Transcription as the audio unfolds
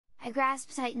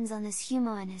grasp tightens on this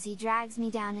human as he drags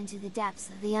me down into the depths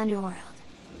of the underworld.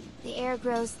 The air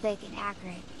grows thick and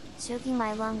acrid, choking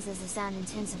my lungs as the sound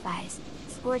intensifies,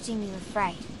 scorching me with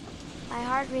fright. My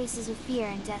heart races with fear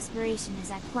and desperation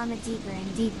as I plummet deeper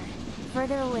and deeper,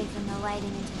 further away from the light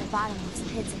and into the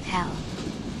bottomless pits of hell.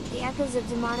 The echoes of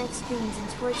demonic screams and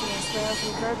torturous wails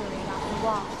reverberate off the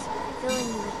walls, filling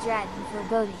me with dread and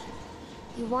foreboding.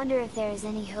 You wonder if there is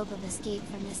any hope of escape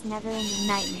from this never-ending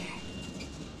nightmare.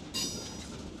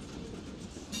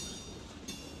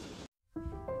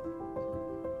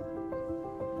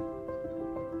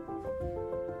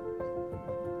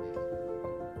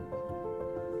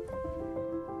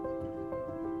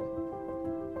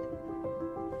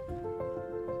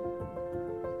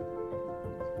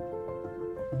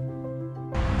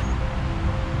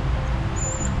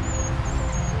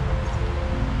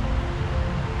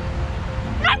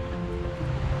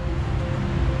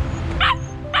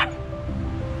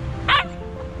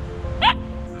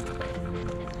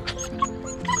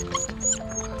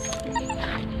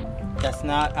 That's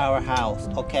not our house,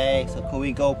 okay? So can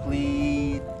we go,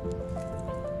 please?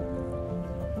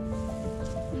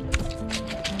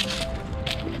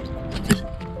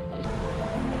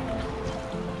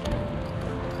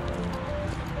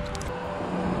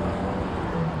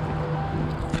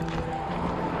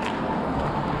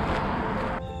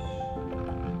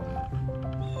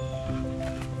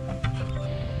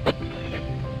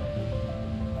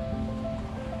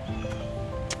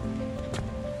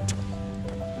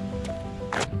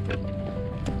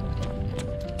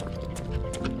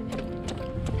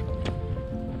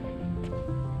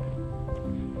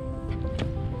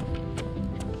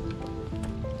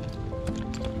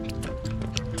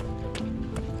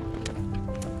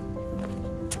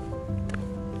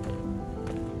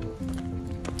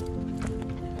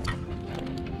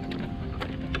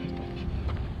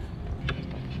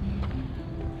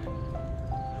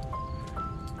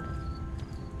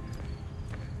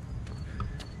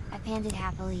 Panted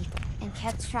happily, and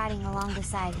kept trotting along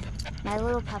beside him, my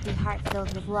little puppy heart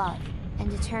filled with love and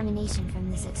determination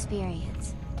from this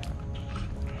experience.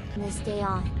 From this day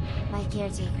on, my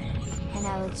caretaker and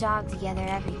I will jog together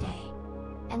every day.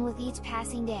 And with each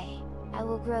passing day, I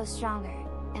will grow stronger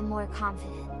and more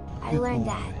confident. I learned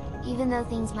that, even though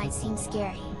things might seem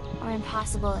scary or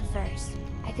impossible at first,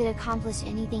 I could accomplish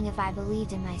anything if I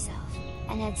believed in myself,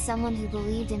 and had someone who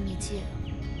believed in me too.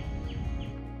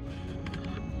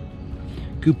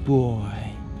 Good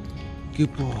boy.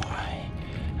 Good boy.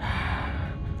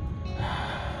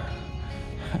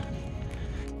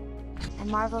 I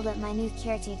marveled at my new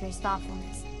caretaker's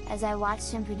thoughtfulness, as I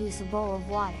watched him produce a bowl of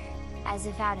water, as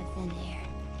if out of thin air.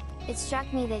 It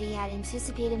struck me that he had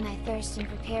anticipated my thirst and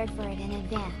prepared for it in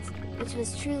advance, which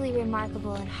was truly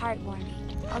remarkable and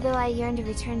heartwarming. Although I yearn to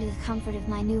return to the comfort of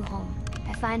my new home,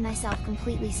 I find myself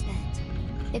completely spent.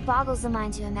 It boggles the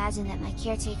mind to imagine that my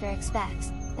caretaker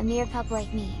expects a mere pup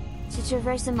like me, to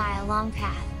traverse a mile-long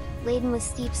path, laden with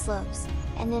steep slopes,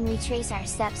 and then retrace our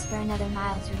steps for another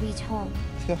mile to reach home.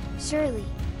 Yeah. Surely,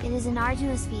 it is an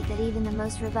arduous feat that even the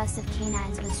most robust of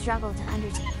canines would struggle to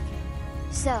undertake.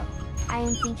 So, I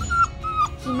am thinking,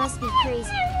 he must be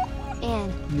crazy,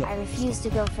 and I refuse to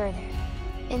go further.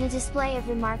 In a display of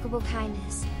remarkable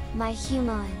kindness, my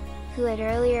human, who had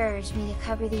earlier urged me to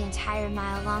cover the entire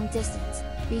mile-long distance,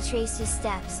 retraced his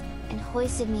steps, and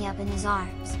hoisted me up in his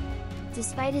arms.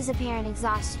 Despite his apparent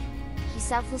exhaustion, he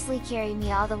selflessly carried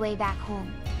me all the way back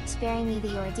home, sparing me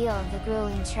the ordeal of the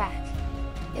grueling trek.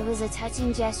 It was a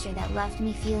touching gesture that left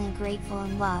me feeling grateful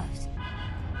and loved.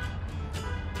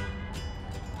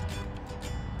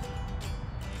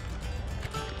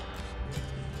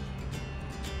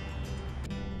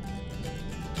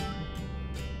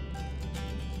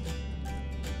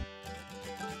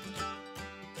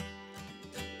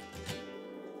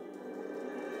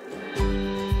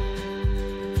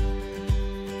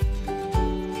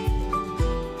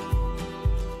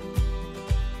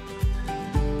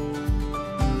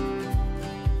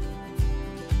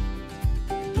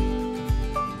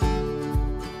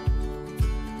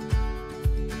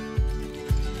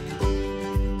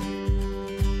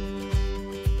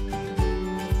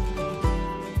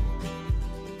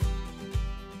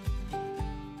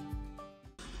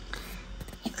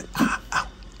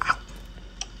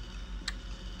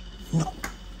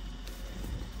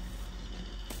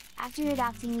 After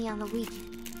adopting me on the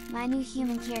weekend, my new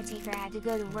human caretaker had to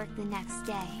go to work the next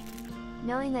day.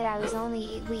 Knowing that I was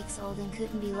only 8 weeks old and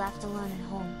couldn't be left alone at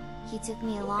home, he took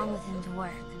me along with him to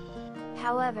work.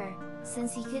 However,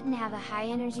 since he couldn't have a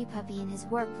high-energy puppy in his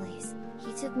workplace,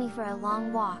 he took me for a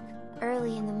long walk,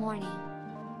 early in the morning.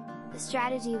 The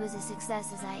strategy was a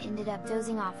success as I ended up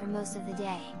dozing off for most of the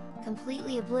day,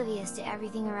 completely oblivious to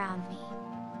everything around me.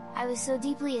 I was so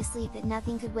deeply asleep that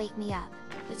nothing could wake me up,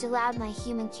 which allowed my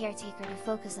human caretaker to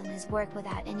focus on his work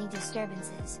without any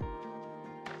disturbances.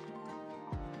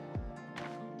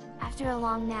 After a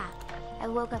long nap, I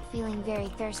woke up feeling very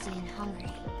thirsty and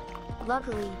hungry.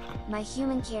 Luckily, my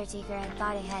human caretaker had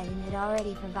thought ahead and had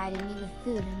already provided me with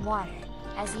food and water,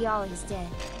 as he always did.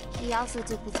 He also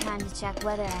took the time to check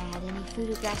whether I had any food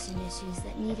aggression issues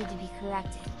that needed to be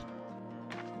corrected.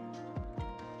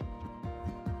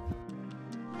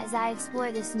 As I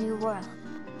explored this new world,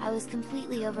 I was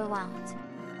completely overwhelmed.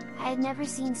 I had never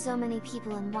seen so many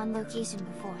people in one location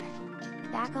before.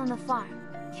 Back on the farm,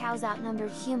 cows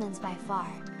outnumbered humans by far.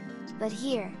 But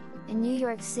here, in New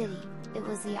York City, it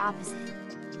was the opposite.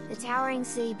 The towering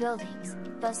city buildings,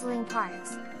 bustling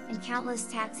parks, and countless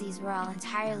taxis were all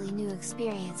entirely new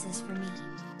experiences for me.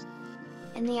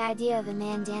 And the idea of a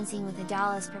man dancing with a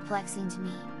doll is perplexing to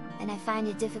me, and I find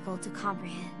it difficult to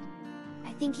comprehend.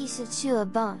 I think he should chew a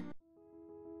bone.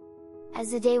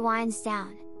 As the day winds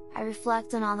down, I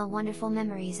reflect on all the wonderful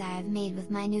memories I have made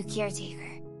with my new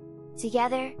caretaker.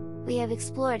 Together, we have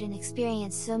explored and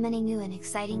experienced so many new and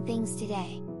exciting things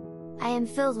today. I am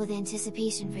filled with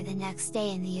anticipation for the next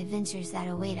day and the adventures that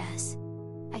await us.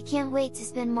 I can't wait to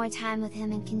spend more time with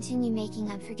him and continue making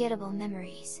unforgettable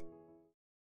memories.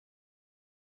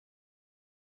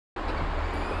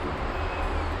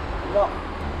 No,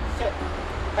 sit.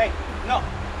 Hey, no.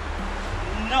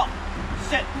 No,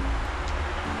 sit.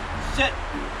 Sit.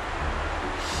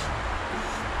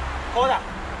 COTA,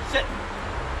 sit.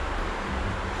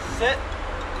 Sit.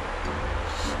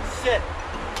 Sit.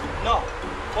 No,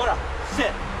 COTA,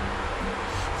 sit.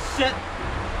 Sit.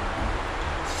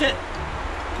 Sit.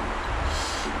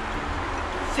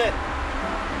 Sit.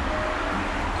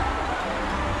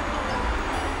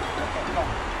 Okay, go.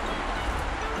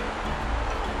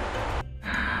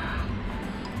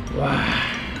 Wow.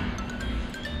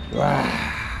 Wow.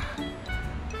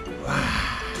 Wow.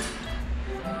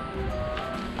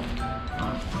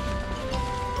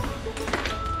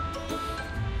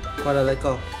 COTA, let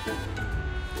go.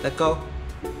 Let go.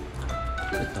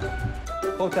 Good dog.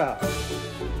 COTA,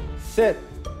 sit.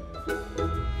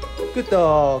 Good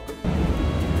dog.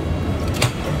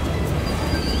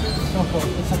 No, it's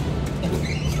okay.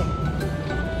 Let's go.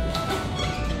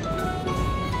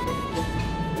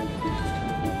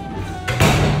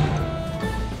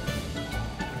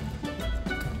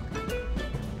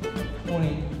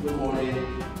 Morning. Good morning.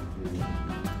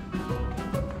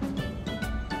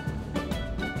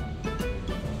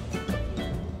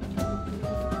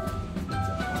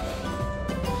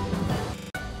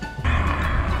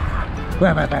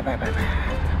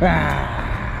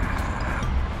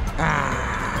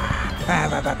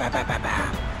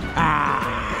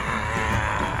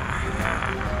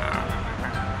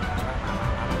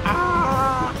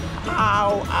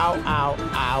 Ow, ow, ow,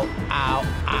 ow, ow,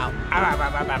 ow.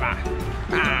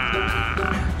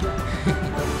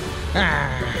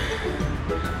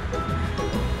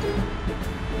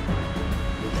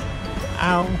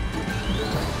 Ow.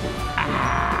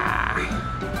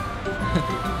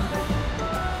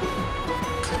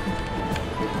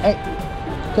 Hey,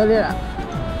 get it out.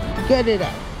 Get it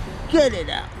out. Get it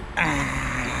out. Ah.